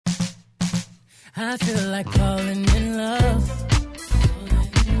I feel like falling in love.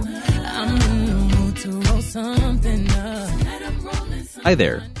 I'm in the mood to roll something up. Hi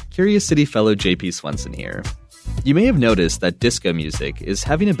there, Curious City fellow JP Swenson here. You may have noticed that disco music is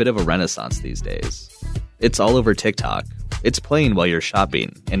having a bit of a renaissance these days. It's all over TikTok. It's playing while you're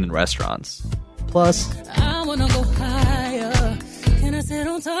shopping and in restaurants. Plus, I wanna go higher. Can I sit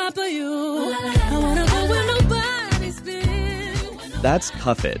on top of you? I wanna go where nobody's been. that's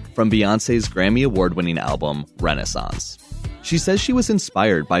Cuff It from Beyoncé's Grammy Award-winning album, Renaissance. She says she was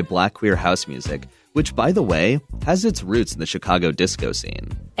inspired by Black queer house music, which, by the way, has its roots in the Chicago disco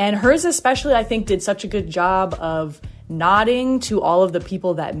scene. And hers especially, I think, did such a good job of nodding to all of the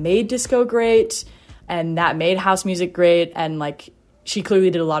people that made disco great and that made house music great. And, she clearly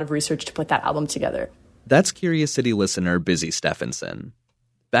did a lot of research to put that album together. That's Curious City listener Busy Stephenson.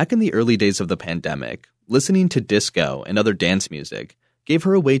 Back in the early days of the pandemic, listening to disco and other dance music gave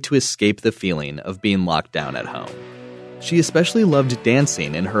her a way to escape the feeling of being locked down at home. She especially loved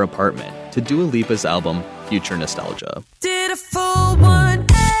dancing in her apartment to Dua Lipa's album, Future Nostalgia. Did a full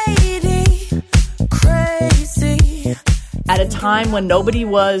 180, crazy. At a time when nobody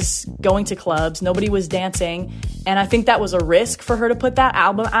was going to clubs, nobody was dancing, and I think that was a risk for her to put that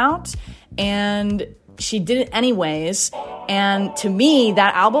album out, and she did it anyways. And to me,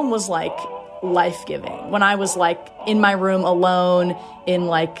 that album was life-giving. When I was in my room alone in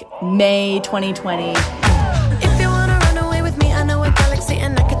May 2020.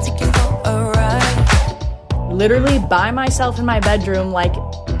 Literally by myself in my bedroom,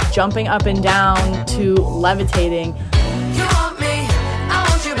 jumping up and down to levitating. You want me, I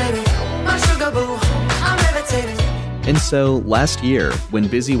want you, baby. My sugar boo, I'm levitating. And so, last year, when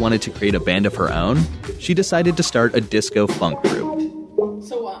Busy wanted to create a band of her own, she decided to start a disco funk group.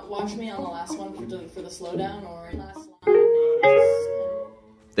 So watch me on the last one for the slowdown or last line.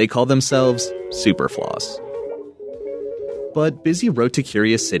 They call themselves Superfloss. But Busy wrote to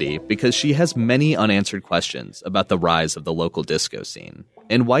Curious City because she has many unanswered questions about the rise of the local disco scene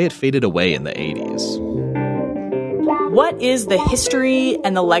and why it faded away in the 80s. What is the history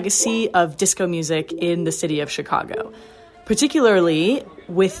and the legacy of disco music in the city of Chicago? Particularly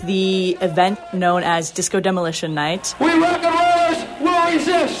with the event known as Disco Demolition Night. We rock and rollers will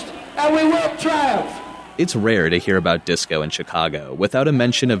resist, and we will triumph. It's rare to hear about disco in Chicago without a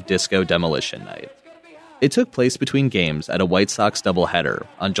mention of Disco Demolition Night. It took place between games at a White Sox doubleheader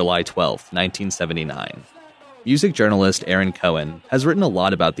on July 12, 1979. Music journalist Aaron Cohen has written a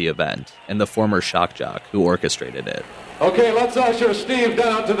lot about the event and the former shock jock who orchestrated it. Okay, let's usher Steve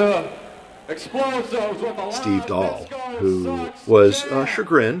down to the explosives with the Steve Dahl, who was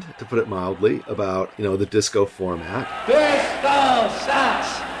chagrined, to put it mildly, about, the disco format. Disco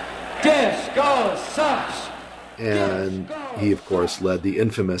sucks! Disco sucks! And he, of course, led the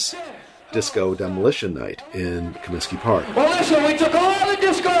infamous Disco Demolition Night in Comiskey Park. Well, listen, we took all the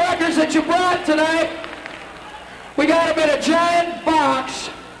disco records that you brought tonight. We got them in a giant box,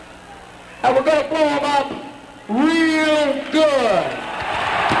 and we're going to blow them up real good.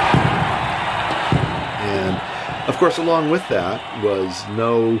 And, of course, along with that was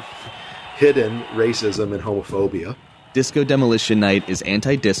no hidden racism and homophobia. Disco Demolition Night is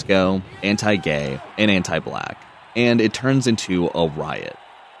anti-disco, anti-gay, and anti-black, and it turns into a riot.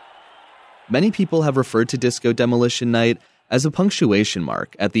 Many people have referred to Disco Demolition Night as a punctuation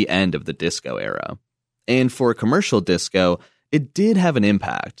mark at the end of the disco era. And for commercial disco, it did have an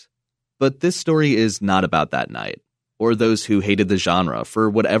impact. But this story is not about that night, or those who hated the genre for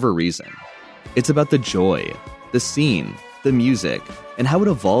whatever reason. It's about the joy, the scene, the music, and how it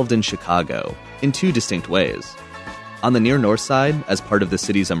evolved in Chicago in two distinct ways. On the near north side, as part of the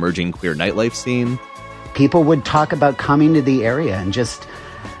city's emerging queer nightlife scene, people would talk about coming to the area and just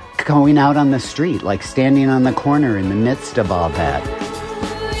going out on the street, standing on the corner in the midst of all that.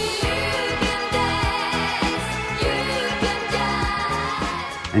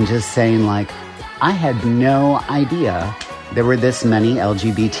 And just saying, I had no idea there were this many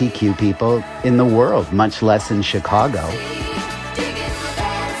LGBTQ people in the world, much less in Chicago.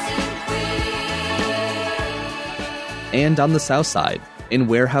 And on the south side, in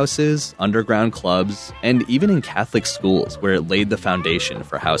warehouses, underground clubs, and even in Catholic schools where it laid the foundation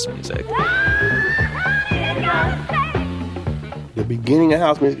for house music. The beginning of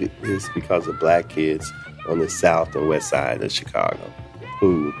house music is because of black kids on the south and west side of Chicago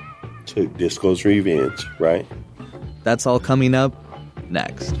who took disco's revenge, right? That's all coming up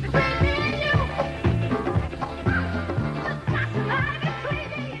next.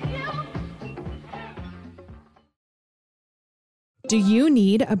 Do you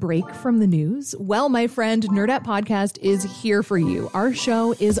need a break from the news? Well, my friend, Nerdette Podcast is here for you. Our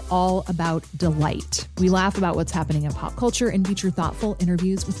show is all about delight. We laugh about what's happening in pop culture and feature thoughtful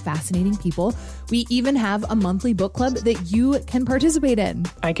interviews with fascinating people. We even have a monthly book club that you can participate in.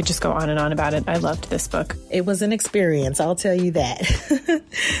 I could just go on and on about it. I loved this book. It was an experience, I'll tell you that.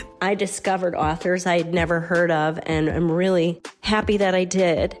 I discovered authors I'd never heard of, and I'm really happy that I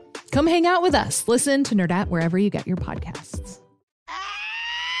did. Come hang out with us. Listen to Nerdette wherever you get your podcasts.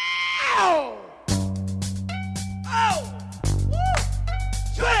 Ow! Oh!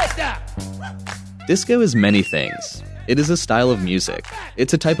 Woo! Disco is many things. It is a style of music.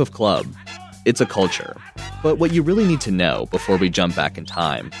 It's a type of club. It's a culture. But what you really need to know before we jump back in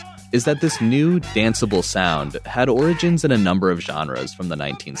time is that this new danceable sound had origins in a number of genres from the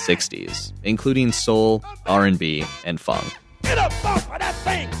 1960s, including soul, R&B, and funk. Get up off of that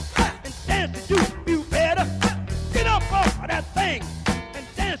thing and dance to you better. Get up off of that thing and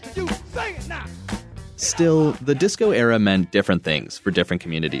dance to you. Sing it now. Still, the disco era meant different things for different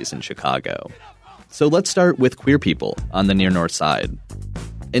communities in Chicago. So let's start with queer people on the near north side.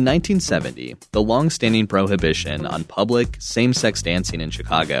 In 1970, the long-standing prohibition on public, same-sex dancing in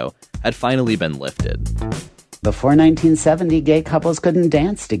Chicago had finally been lifted. Before 1970, gay couples couldn't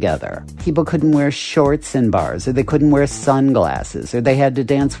dance together. People couldn't wear shorts in bars, or they couldn't wear sunglasses, or they had to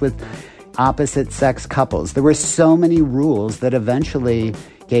dance with opposite-sex couples. There were so many rules that eventually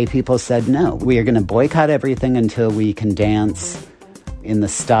gay people said, no, we are going to boycott everything until we can dance in the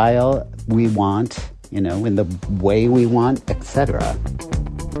style we want, in the way we want, etc.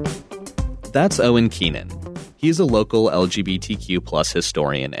 That's Owen Keenan. He's a local LGBTQ plus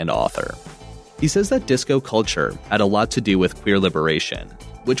historian and author. He says that disco culture had a lot to do with queer liberation,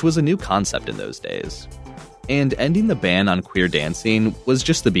 which was a new concept in those days. And ending the ban on queer dancing was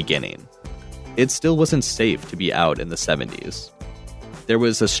just the beginning. It still wasn't safe to be out in the 70s. There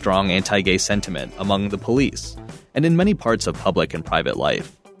was a strong anti-gay sentiment among the police and in many parts of public and private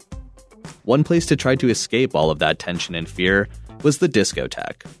life. One place to try to escape all of that tension and fear was the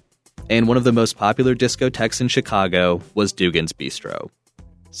discotheque. And one of the most popular discotheques in Chicago was Dugan's Bistro.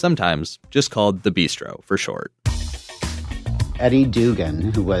 Sometimes just called the Bistro for short. Eddie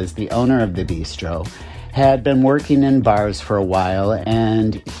Dugan, who was the owner of the Bistro, had been working in bars for a while,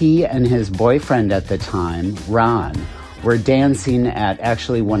 and he and his boyfriend at the time, Ron, were dancing at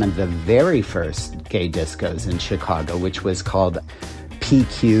actually one of the very first gay discos in Chicago, which was called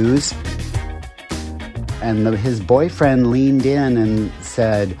PQ's. And his boyfriend leaned in and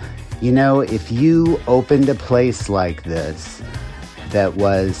said, if you opened a place like this that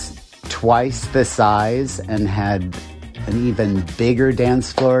was twice the size and had an even bigger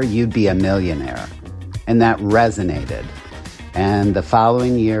dance floor, you'd be a millionaire. And that resonated. And the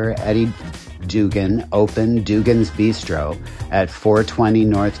following year, Eddie Dugan opened Dugan's Bistro at 420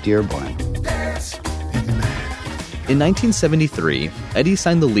 North Dearborn. In 1973, Eddie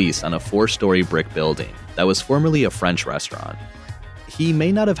signed the lease on a 4-story brick building that was formerly a French restaurant. He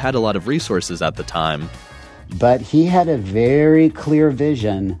may not have had a lot of resources at the time, but he had a very clear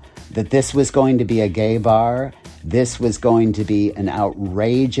vision that this was going to be a gay bar, this was going to be an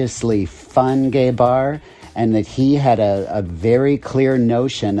outrageously fun gay bar, and that he had a very clear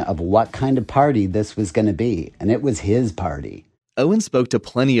notion of what kind of party this was going to be, and it was his party. Owen spoke to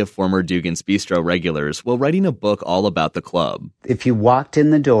plenty of former Dugan's Bistro regulars while writing a book all about the club. If you walked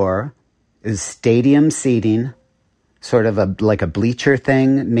in the door, it was stadium seating, sort of like a bleacher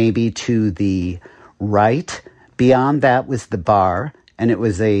thing, maybe to the right. Beyond that was the bar, and it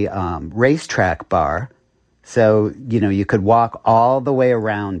was a racetrack bar. So, you could walk all the way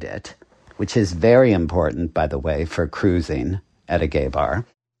around it, which is very important, by the way, for cruising at a gay bar.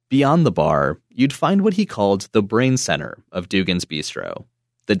 Beyond the bar, you'd find what he called the brain center of Dugan's Bistro,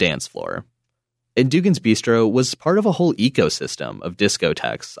 the dance floor. And Dugan's Bistro was part of a whole ecosystem of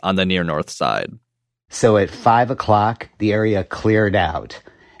discotheques on the near north side. So at 5 o'clock, the area cleared out.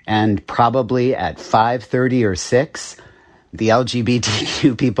 And probably at 5:30 or 6, the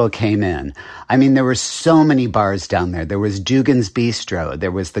LGBTQ people came in. I mean, there were so many bars down there. There was Dugan's Bistro.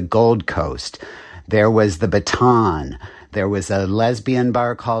 There was the Gold Coast. There was the Baton. There was a lesbian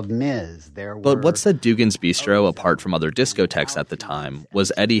bar called Ms. But what set Dugan's Bistro apart from other discotheques at the time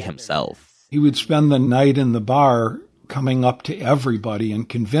was Eddie himself. He would spend the night in the bar coming up to everybody and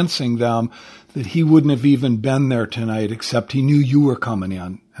convincing them that he wouldn't have even been there tonight except he knew you were coming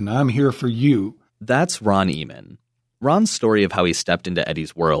in, and I'm here for you. That's Ron Eman. Ron's story of how he stepped into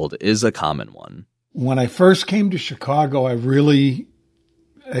Eddie's world is a common one. When I first came to Chicago, I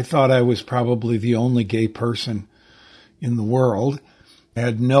thought I was probably the only gay person in the world. I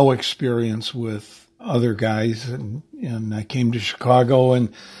had no experience with other guys. And I came to Chicago,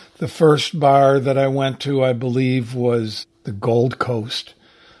 and the first bar that I went to, I believe, was the Gold Coast,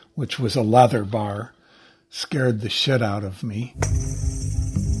 which was a leather bar. Scared the shit out of me.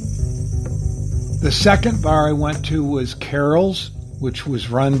 The second bar I went to was Carol's, which was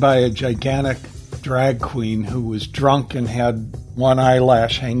run by a gigantic drag queen who was drunk and had one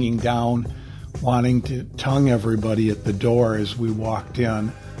eyelash hanging down, wanting to tongue everybody at the door as we walked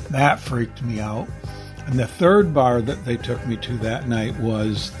in. That freaked me out. And the third bar that they took me to that night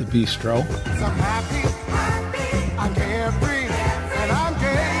was the Bistro. I'm happy, I can't breathe, and I'm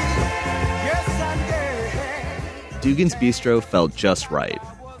gay. Yes, I'm gay. Dugan's Bistro felt just right.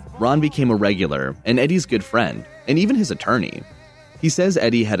 Ron became a regular, and Eddie's good friend, and even his attorney. He says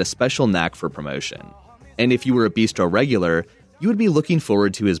Eddie had a special knack for promotion, and if you were a Bistro regular, you would be looking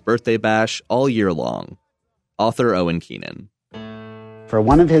forward to his birthday bash all year long. Author Owen Keenan. For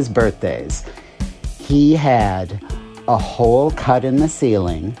one of his birthdays, he had a hole cut in the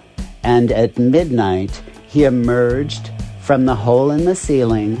ceiling, and at midnight, he emerged from the hole in the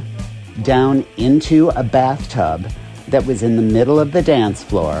ceiling down into a bathtub that was in the middle of the dance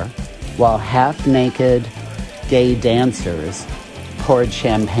floor, while half-naked gay dancers poured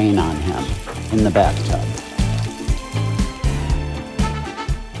champagne on him in the bathtub.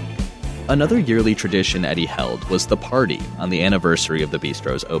 Another yearly tradition Eddie held was the party on the anniversary of the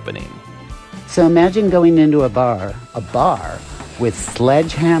Bistro's opening. So imagine going into a bar with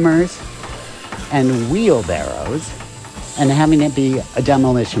sledgehammers and wheelbarrows and having it be a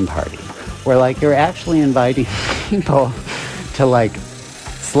demolition party, where like you're actually inviting people to like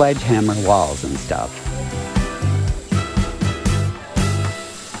sledgehammer walls and stuff.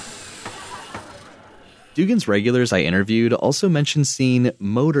 Dugan's regulars I interviewed also mentioned seeing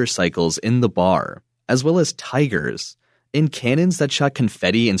motorcycles in the bar, as well as tigers, and cannons that shot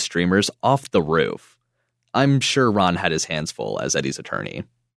confetti and streamers off the roof. I'm sure Ron had his hands full as Eddie's attorney.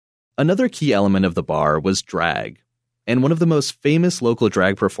 Another key element of the bar was drag, and one of the most famous local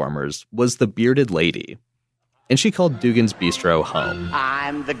drag performers was the Bearded Lady, and she called Dugan's Bistro home.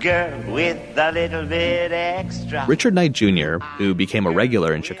 I'm the girl with a little bit extra. Richard Knight Jr., who became a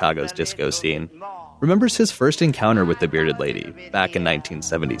regular in Chicago's disco scene, remembers his first encounter with the Bearded Lady back in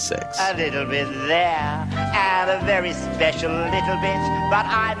 1976. A little bit there, and a very special little bit, but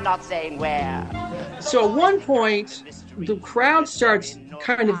I'm not saying where. So at one point, the crowd starts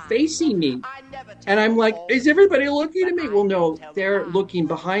kind of facing me. And I'm like, is everybody looking at me? Well, no, they're looking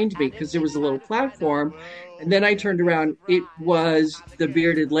behind me because there was a little platform. And then I turned around. It was the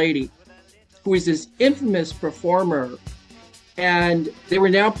Bearded Lady, who is this infamous performer. And they were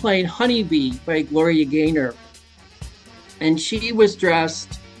now playing Honeybee by Gloria Gaynor. And she was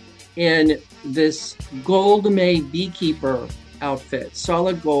dressed in this Gold May beekeeper outfit,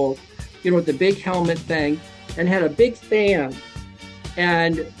 solid gold, with the big helmet thing, and had a big fan.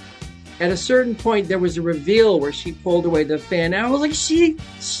 And at a certain point, there was a reveal where she pulled away the fan. And I was like,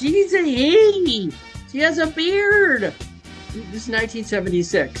 she's a he. She has a beard. This is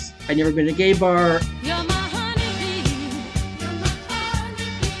 1976. I'd never been to a gay bar.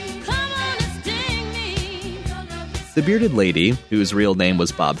 The Bearded Lady, whose real name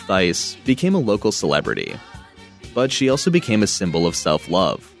was Bob Thice, became a local celebrity. But she also became a symbol of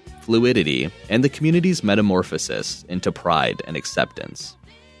self-love, fluidity, and the community's metamorphosis into pride and acceptance.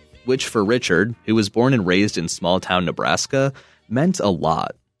 Which for Richard, who was born and raised in small-town Nebraska, meant a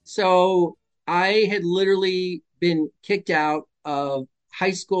lot. So I had literally been kicked out of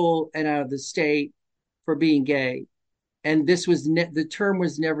high school and out of the state for being gay. And this was the term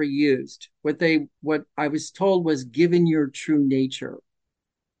was never used. What I was told was given your true nature,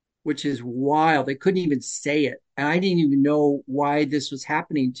 which is wild. They couldn't even say it. And I didn't even know why this was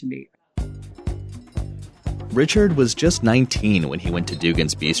happening to me. Richard was just 19 when he went to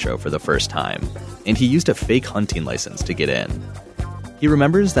Dugan's Bistro for the first time, and he used a fake hunting license to get in. He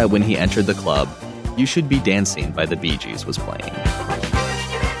remembers that when he entered the club, You Should Be Dancing by the Bee Gees was playing.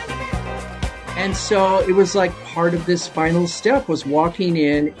 And so it was like part of this final step was walking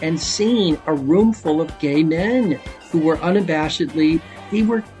in and seeing a room full of gay men who were unabashedly, they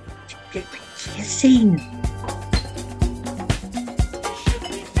were kissing.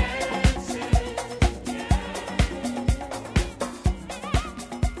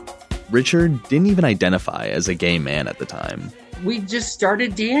 Richard didn't even identify as a gay man at the time. We just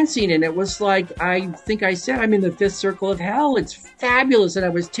started dancing, and it was like, I think I said, I'm in the fifth circle of hell. It's fabulous, and I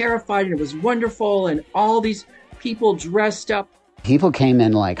was terrified, and it was wonderful, and all these people dressed up. People came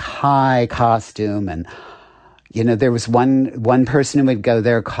in like high costume, and there was one person who would go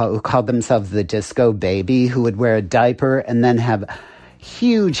there who called themselves the Disco Baby, who would wear a diaper and then have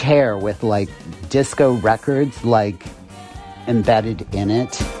huge hair with like disco records like embedded in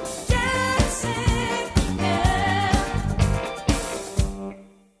it.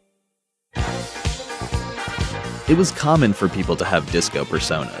 It was common for people to have disco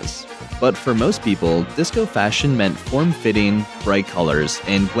personas, but for most people, disco fashion meant form-fitting, bright colors,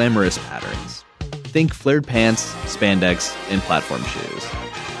 and glamorous patterns. Think flared pants, spandex, and platform shoes.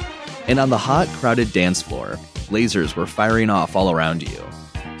 And on the hot, crowded dance floor, lasers were firing off all around you.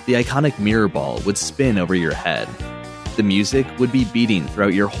 The iconic mirror ball would spin over your head. The music would be beating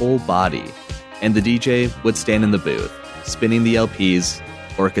throughout your whole body, and the DJ would stand in the booth, spinning the LPs,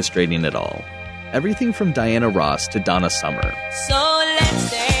 orchestrating it all. Everything from Diana Ross to Donna Summer. So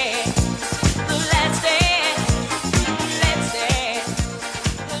let's dance, let's dance, let's dance.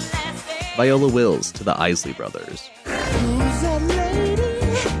 Viola Wills to the Isley Brothers.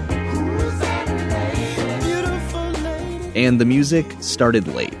 And the music started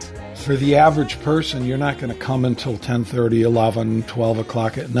late. For the average person, you're not going to come until 10:30, 11, 12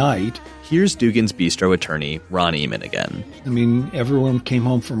 o'clock at night. Here's Dugan's Bistro attorney, Ron Eman again. I mean, everyone came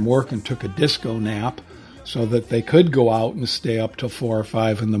home from work and took a disco nap so that they could go out and stay up till 4 or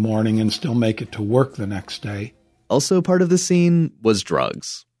 5 in the morning and still make it to work the next day. Also part of the scene was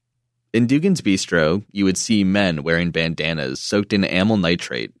drugs. In Dugan's Bistro, you would see men wearing bandanas soaked in amyl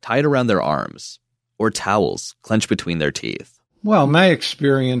nitrate tied around their arms, or towels clenched between their teeth. Well, my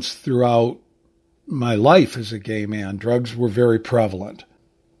experience throughout my life as a gay man, drugs were very prevalent.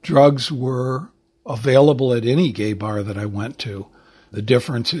 Drugs were available at any gay bar that I went to. The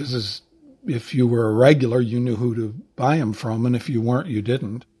difference is if you were a regular, you knew who to buy them from, and if you weren't, you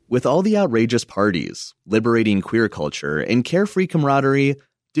didn't. With all the outrageous parties, liberating queer culture, and carefree camaraderie,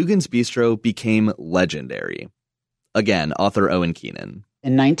 Dugan's Bistro became legendary. Again, author Owen Keenan.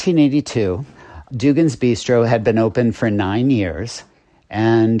 In 1982, Dugan's Bistro had been open for 9 years,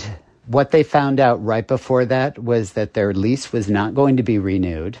 and what they found out right before that was that their lease was not going to be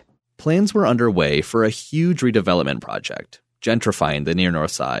renewed. Plans were underway for a huge redevelopment project, gentrifying the near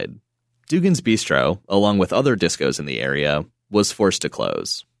North Side. Dugan's Bistro, along with other discos in the area, was forced to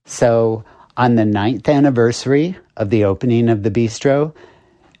close. So, on the 9th anniversary of the opening of the bistro,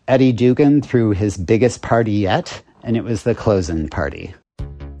 Eddie Dugan threw his biggest party yet, and it was the closing party.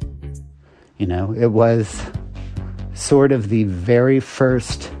 You know, it was sort of the very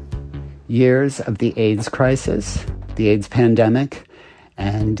first years of the AIDS crisis, the AIDS pandemic,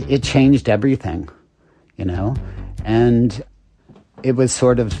 and it changed everything, you know? And it was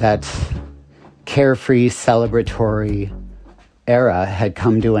sort of that carefree, celebratory era had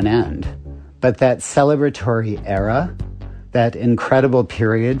come to an end. But that celebratory era, that incredible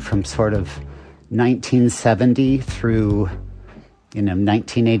period from sort of 1970 through,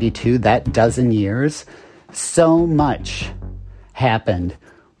 1982, that dozen years, so much happened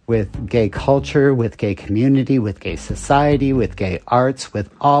with gay culture, with gay community, with gay society, with gay arts, with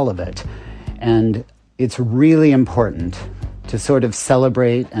all of it. And it's really important to sort of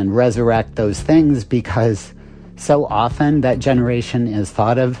celebrate and resurrect those things because so often that generation is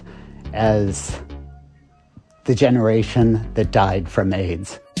thought of as the generation that died from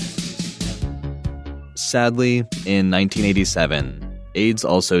AIDS. Sadly, in 1987, AIDS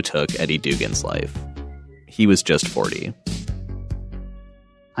also took Eddie Dugan's life. He was just 40.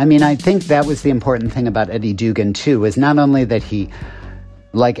 I mean, I think that was the important thing about Eddie Dugan, too, is not only that he,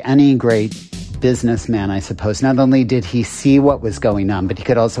 like any great businessman, I suppose, not only did he see what was going on, but he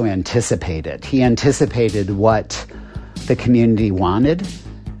could also anticipate it. He anticipated what the community wanted,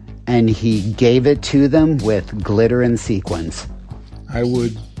 and he gave it to them with glitter and sequins. I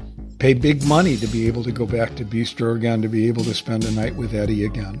would pay big money to be able to go back to Bistro again, to be able to spend a night with Eddie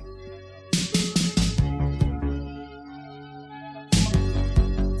again.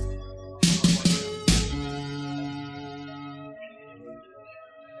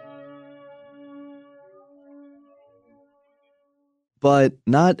 But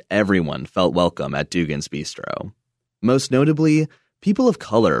not everyone felt welcome at Dugan's Bistro. Most notably, people of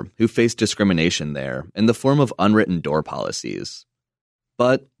color who faced discrimination there in the form of unwritten door policies.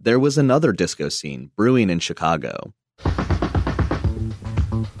 But there was another disco scene brewing in Chicago.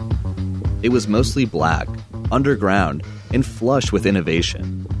 It was mostly black, underground, and flush with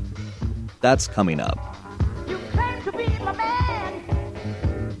innovation. That's coming up. You claim to be my man,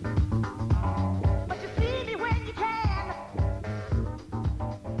 but you see me when you can.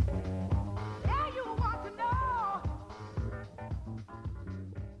 Yeah, you want to know.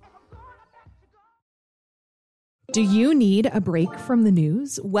 Do you need a break from the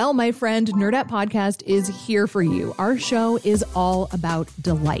news? Well, my friend, Nerdette Podcast is here for you. Our show is all about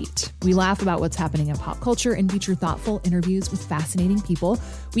delight. We laugh about what's happening in pop culture and feature thoughtful interviews with fascinating people.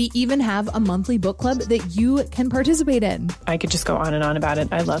 We even have a monthly book club that you can participate in. I could just go on and on about it.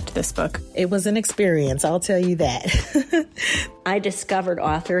 I loved this book. It was an experience, I'll tell you that. I discovered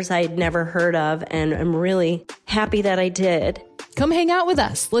authors I had never heard of, and I'm really happy that I did. Come hang out with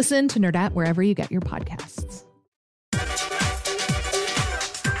us. Listen to Nerdette wherever you get your podcasts.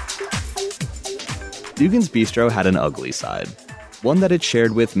 Dugan's Bistro had an ugly side, one that it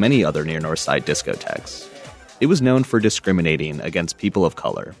shared with many other near North Side discotheques. It was known for discriminating against people of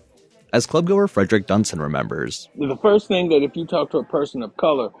color. As clubgoer Frederick Dunson remembers, the first thing that if you talk to a person of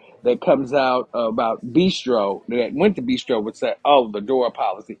color that comes out about bistro, that went to bistro, would say, oh, the door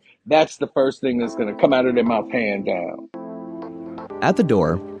policy. That's the first thing that's going to come out of their mouth, hand down. At the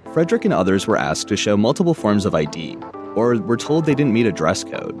door, Frederick and others were asked to show multiple forms of ID, or were told they didn't meet a dress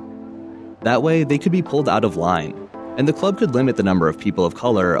code. That way, they could be pulled out of line, and the club could limit the number of people of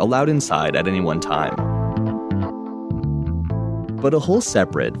color allowed inside at any one time. But a whole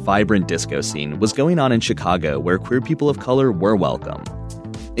separate, vibrant disco scene was going on in Chicago where queer people of color were welcome.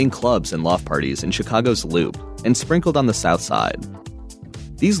 In clubs and loft parties in Chicago's Loop, and sprinkled on the south side.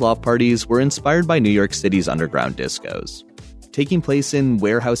 These loft parties were inspired by New York City's underground discos, taking place in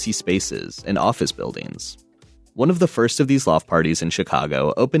warehousey spaces and office buildings. One of the first of these loft parties in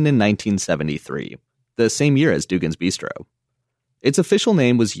Chicago opened in 1973, the same year as Dugan's Bistro. Its official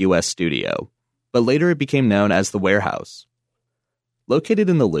name was U.S. Studio, but later it became known as The Warehouse. Located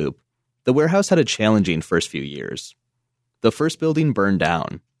in the Loop, The Warehouse had a challenging first few years. The first building burned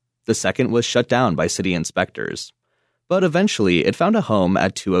down. The second was shut down by city inspectors. But eventually, it found a home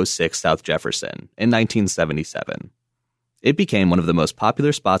at 206 South Jefferson in 1977. It became one of the most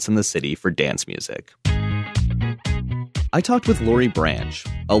popular spots in the city for dance music. I talked with Lori Branch,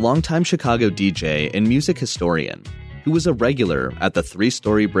 a longtime Chicago DJ and music historian, who was a regular at the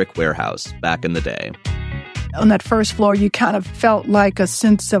 3-story brick warehouse back in the day. On that first floor, you kind of felt like a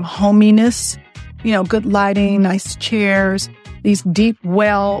sense of hominess. You know, good lighting, nice chairs, these deep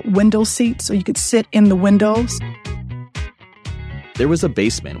well window seats so you could sit in the windows. There was a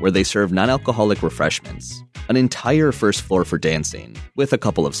basement where they served non-alcoholic refreshments, an entire first floor for dancing, with a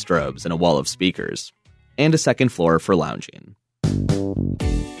couple of strobes and a wall of speakers, and a second floor for lounging.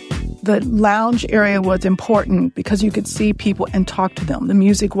 The lounge area was important because you could see people and talk to them. The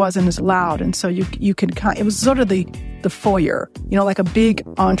music wasn't as loud, and so you could it was sort of the foyer, you know, like a big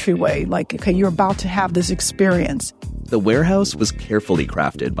entryway, like, okay, you're about to have this experience. The warehouse was carefully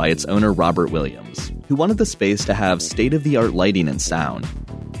crafted by its owner, Robert Williams, who wanted the space to have state-of-the-art lighting and sound.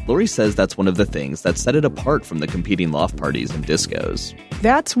 Lori says that's one of the things that set it apart from the competing loft parties and discos.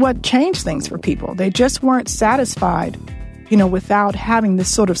 That's what changed things for people. They just weren't satisfied, you know, without having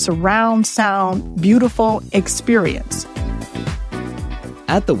this sort of surround sound, beautiful experience.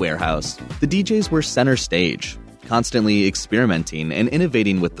 At the warehouse, the DJs were center stage, constantly experimenting and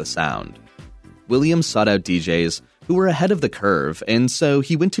innovating with the sound. Williams sought out DJs who were ahead of the curve, and so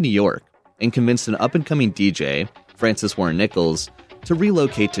he went to New York and convinced an up-and-coming DJ, Francis Warren Nichols, to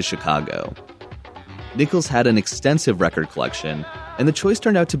relocate to Chicago. Nichols had an extensive record collection, and the choice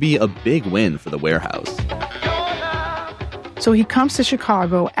turned out to be a big win for the warehouse. So he comes to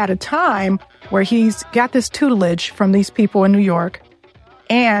Chicago at a time where he's got this tutelage from these people in New York,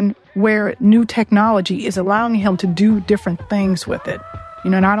 and where new technology is allowing him to do different things with it. You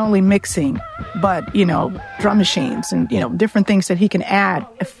know, not only mixing, but, you know, drum machines and, you know, different things that he can add.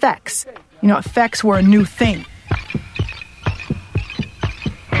 Effects. You know, effects were a new thing.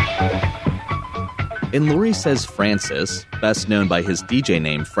 And Lori says Francis, best known by his DJ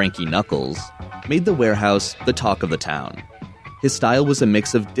name Frankie Knuckles, made the warehouse the talk of the town. His style was a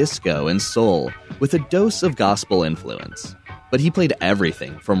mix of disco and soul, with a dose of gospel influence. But he played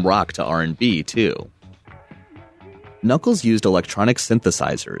everything from rock to R&B, too. Knuckles used electronic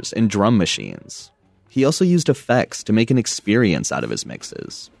synthesizers and drum machines. He also used effects to make an experience out of his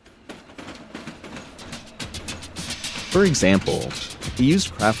mixes. For example, he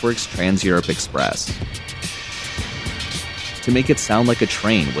used Kraftwerk's Trans-Europe Express to make it sound like a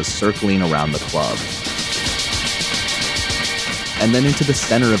train was circling around the club, and then into the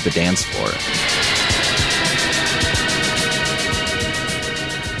center of the dance floor.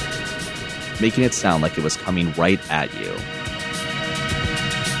 Making it sound like it was coming right at you.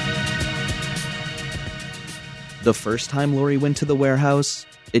 The first time Lori went to the warehouse,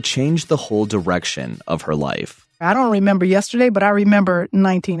 it changed the whole direction of her life. I don't remember yesterday, but I remember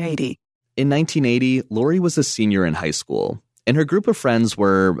 1980. In 1980, Lori was a senior in high school, and her group of friends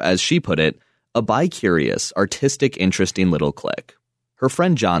were, as she put it, a bi-curious, artistic, interesting little clique. Her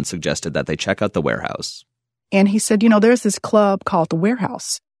friend John suggested that they check out the Warehouse. And he said, there's this club called the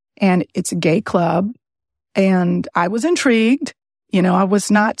Warehouse, and it's a gay club. And I was intrigued. I was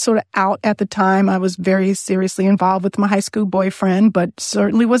not sort of out at the time. I was very seriously involved with my high school boyfriend, but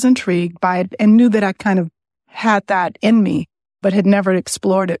certainly was intrigued by it and knew that I kind of had that in me, but had never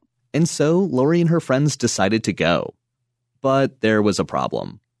explored it. And so Lori and her friends decided to go. But there was a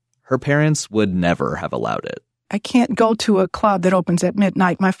problem. Her parents would never have allowed it. I can't go to a club that opens at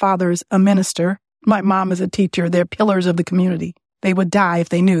midnight. My father is a minister. My mom is a teacher. They're pillars of the community. They would die if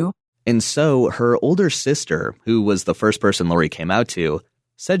they knew. And so her older sister, who was the first person Lori came out to,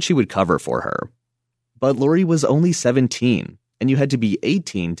 said she would cover for her. But Lori was only 17, and you had to be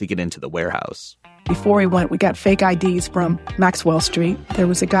 18 to get into the Warehouse. Before we went, we got fake IDs from Maxwell Street. There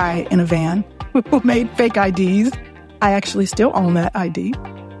was a guy in a van who made fake IDs. I actually still own that ID.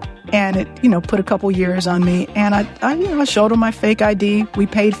 And it, put a couple years on me. And I showed him my fake ID. We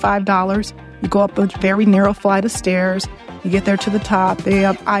paid $5. You go up a very narrow flight of stairs. You get there to the top. They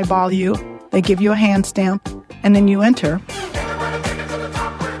eyeball you. They give you a hand stamp. And then you enter.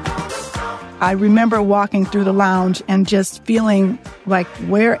 I remember walking through the lounge and just feeling like,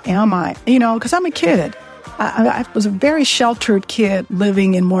 where am I? Because I'm a kid. I was a very sheltered kid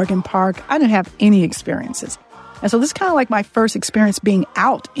living in Morgan Park. I didn't have any experiences. And so this is kind of like my first experience being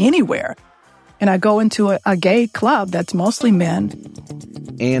out anywhere. And I go into a gay club that's mostly men.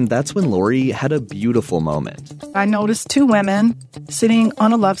 And that's when Lori had a beautiful moment. I noticed two women sitting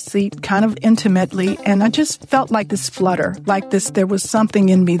on a love seat kind of intimately, and I just felt like this flutter, like this, there was something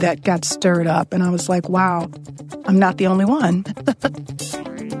in me that got stirred up. And I was like, wow, I'm not the only one.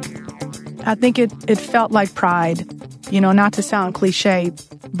 I think it felt like pride, not to sound cliche,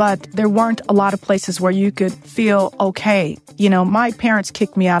 but there weren't a lot of places where you could feel okay. My parents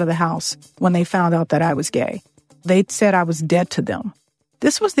kicked me out of the house when they found out that I was gay. They said I was dead to them.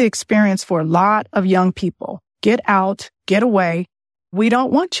 This was the experience for a lot of young people. Get out, get away. We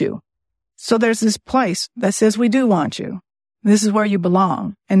don't want you. So there's this place that says we do want you. This is where you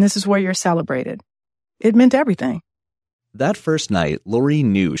belong, and this is where you're celebrated. It meant everything. That first night, Lori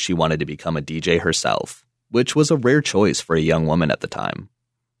knew she wanted to become a DJ herself, which was a rare choice for a young woman at the time.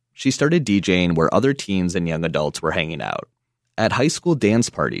 She started DJing where other teens and young adults were hanging out, at high school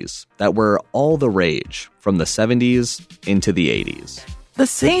dance parties that were all the rage from the 70s into the 80s. The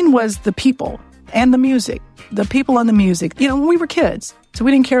scene was the people and the music, the people and the music. When we were kids, so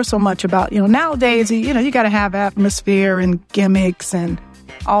we didn't care so much about, nowadays, you got to have atmosphere and gimmicks and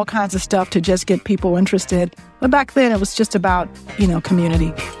all kinds of stuff to just get people interested. But back then, it was just about,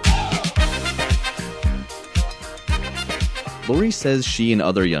 community. Lori says she and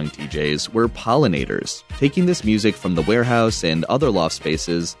other young DJs were pollinators, taking this music from the Warehouse and other loft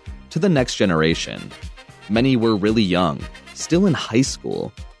spaces to the next generation. Many were really young, still in high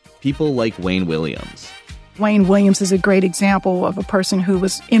school. People like Wayne Williams. Wayne Williams is a great example of a person who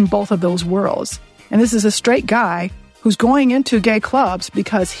was in both of those worlds. And this is a straight guy who's going into gay clubs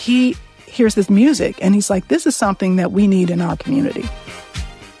because he hears this music and he's like, this is something that we need in our community.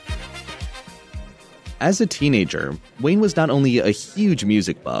 As a teenager, Wayne was not only a huge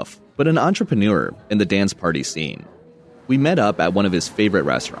music buff, but an entrepreneur in the dance party scene. We met up at one of his favorite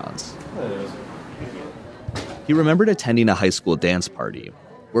restaurants. He remembered attending a high school dance party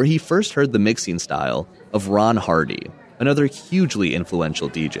where he first heard the mixing style of Ron Hardy, another hugely influential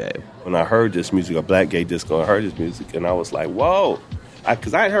DJ. When I heard this music, a black gay disco, I heard this music and I was like, whoa.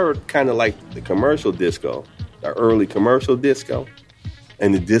 Because I heard kind of like the commercial disco, the early commercial disco.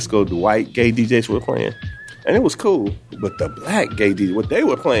 And the disco, the white gay DJs were playing. And it was cool. But the black gay DJs, what they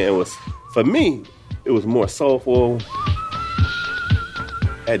were playing was, for me, it was more soulful.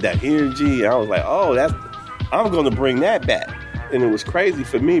 Had that energy. I was like, oh, I'm going to bring that back. And it was crazy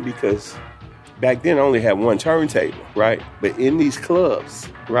for me because back then I only had one turntable, right? But in these clubs,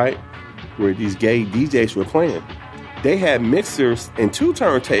 right, where these gay DJs were playing, they had mixers and two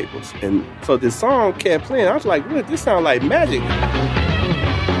turntables. And so this song kept playing. I was like, look, this sounds like magic.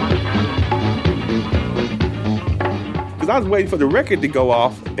 Because I was waiting for the record to go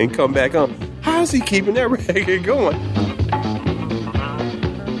off and come back on. How is he keeping that record going?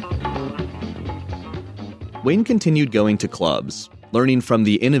 Wayne continued going to clubs, learning from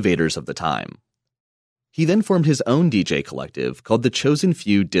the innovators of the time. He then formed his own DJ collective called the Chosen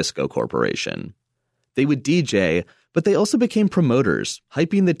Few Disco Corporation. They would DJ, but they also became promoters,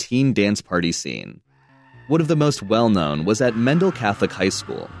 hyping the teen dance party scene. One of the most well-known was at Mendel Catholic High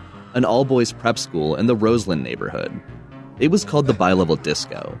School, an all-boys prep school in the Roseland neighborhood. It was called the Bi-Level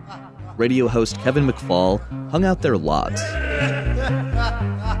Disco. Radio host Kevin McFall hung out there lots.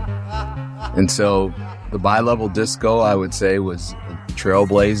 And so the bi-level disco, I would say, was a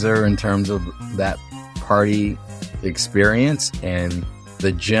trailblazer in terms of that party experience. And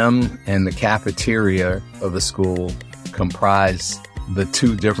the gym and the cafeteria of the school comprised the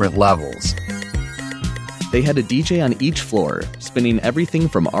two different levels. They had a DJ on each floor, spinning everything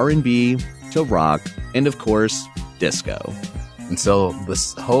from R&B to rock, and of course, disco. And so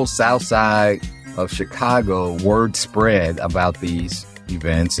the whole south side of Chicago, word spread about these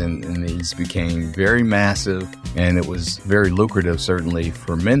events, and these became very massive, and it was very lucrative, certainly,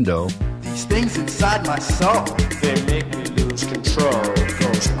 for Mendo. These things inside my soul, they make me lose control. It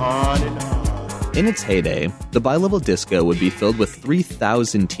goes on and on. In its heyday, the bi-level disco would be filled with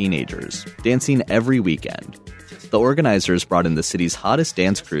 3,000 teenagers, dancing every weekend. The organizers brought in the city's hottest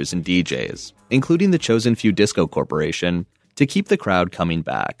dance crews and DJs, including the Chosen Few Disco Corporation, to keep the crowd coming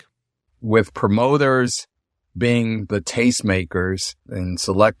back. With promoters being the tastemakers and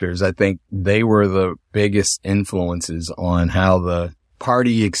selectors, I think they were the biggest influences on how the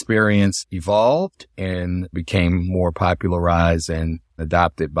party experience evolved and became more popularized and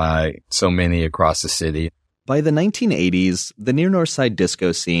adopted by so many across the city. By the 1980s, the near North Side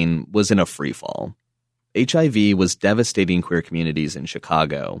disco scene was in a freefall. HIV was devastating queer communities in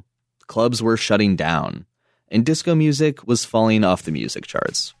Chicago. Clubs were shutting down, and disco music was falling off the music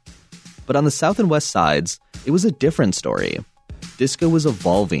charts. But on the South and West sides, it was a different story. Disco was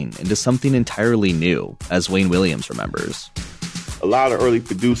evolving into something entirely new, as Wayne Williams remembers. A lot of early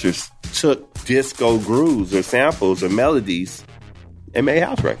producers took disco grooves or samples or melodies and made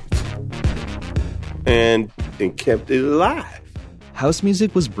house records and kept it alive. House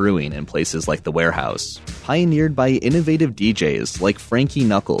music was brewing in places like the Warehouse, pioneered by innovative DJs like Frankie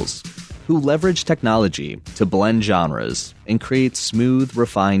Knuckles, who leveraged technology to blend genres and create smooth,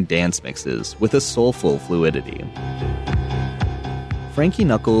 refined dance mixes with a soulful fluidity. Frankie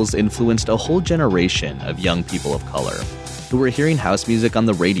Knuckles influenced a whole generation of young people of color who were hearing house music on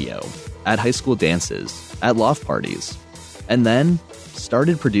the radio, at high school dances, at loft parties, and then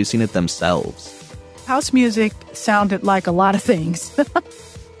started producing it themselves. House music sounded like a lot of things.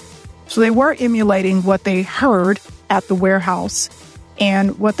 So they were emulating what they heard at the Warehouse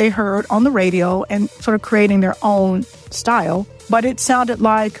and what they heard on the radio and sort of creating their own style. But it sounded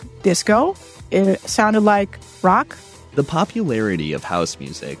like disco. It sounded like rock. The popularity of house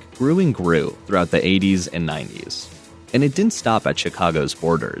music grew and grew throughout the 80s and 90s. And it didn't stop at Chicago's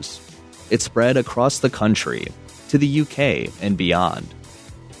borders. It spread across the country, to the UK and beyond.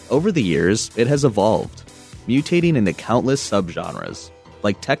 Over the years, it has evolved, mutating into countless subgenres,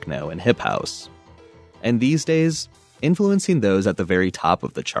 like techno and hip house. And these days, influencing those at the very top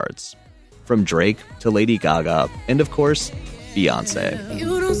of the charts, from Drake to Lady Gaga, and of course, Beyonce.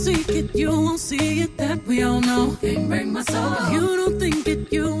 You don't seek it, you won't see it, that we all know. Can't break my soul. If you don't think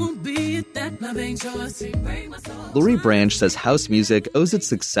it, you won't be it, that love ain't yours. Can't break my soul. Lori Branch says house music owes its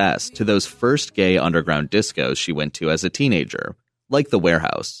success to those first gay underground discos she went to as a teenager, like the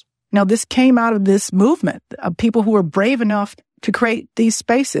Warehouse. Now, this came out of this movement of people who were brave enough to create these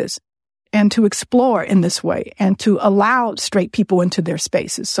spaces and to explore in this way and to allow straight people into their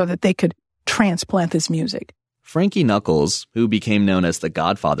spaces so that they could transplant this music. Frankie Knuckles, who became known as the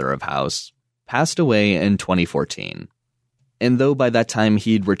godfather of house, passed away in 2014. And though by that time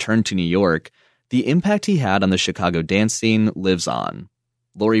he'd returned to New York, the impact he had on the Chicago dance scene lives on.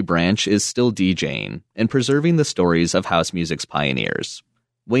 Lori Branch is still DJing and preserving the stories of house music's pioneers.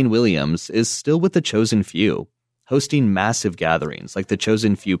 Wayne Williams is still with the Chosen Few, hosting massive gatherings like the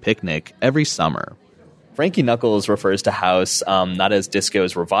Chosen Few Picnic every summer. Frankie Knuckles refers to house not as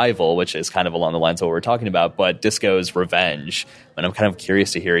disco's revival, which is kind of along the lines of what we're talking about, but disco's revenge. And I'm kind of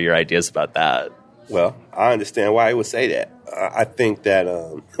curious to hear your ideas about that. Well, I understand why he would say that. I think that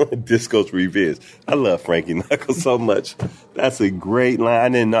disco's revenge. I love Frankie Knuckles so much. That's a great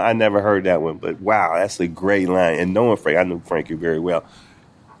line. I never heard that one, but wow, that's a great line. And knowing Frank, I knew Frankie very well.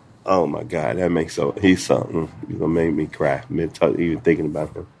 Oh my God, that makes he's something. He's gonna make me cry, even thinking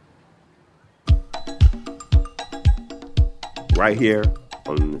about him. Right here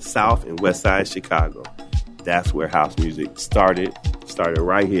on the South and West Side of Chicago. That's where house music started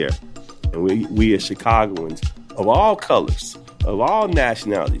right here. And we as Chicagoans of all colors, of all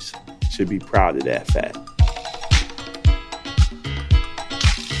nationalities, should be proud of that fact.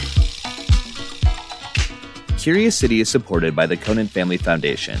 Curious City is supported by the Conant Family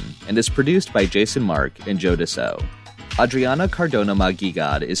Foundation and is produced by Jason Mark and Joe Dassault. Adriana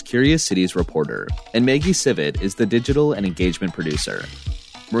Cardona-Magigad is Curious City's reporter, and Maggie Civet is the digital and engagement producer.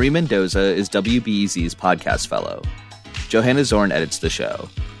 Marie Mendoza is WBEZ's podcast fellow. Johanna Zorn edits the show.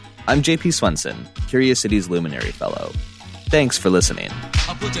 I'm JP Swenson, Curious City's Luminary Fellow. Thanks for listening.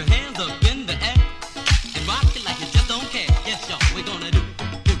 I'll put your hands up in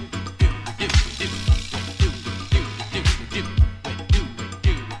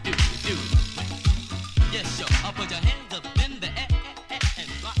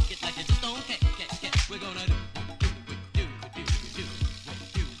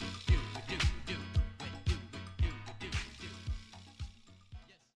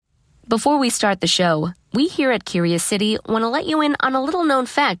Before we start the show, we here at Curious City want to let you in on a little-known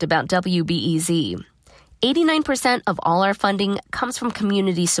fact about WBEZ. 89% of all our funding comes from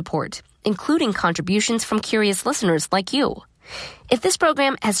community support, including contributions from curious listeners like you. If this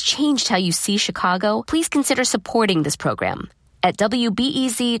program has changed how you see Chicago, please consider supporting this program at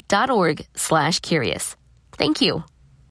wbez.org/curious. Thank you.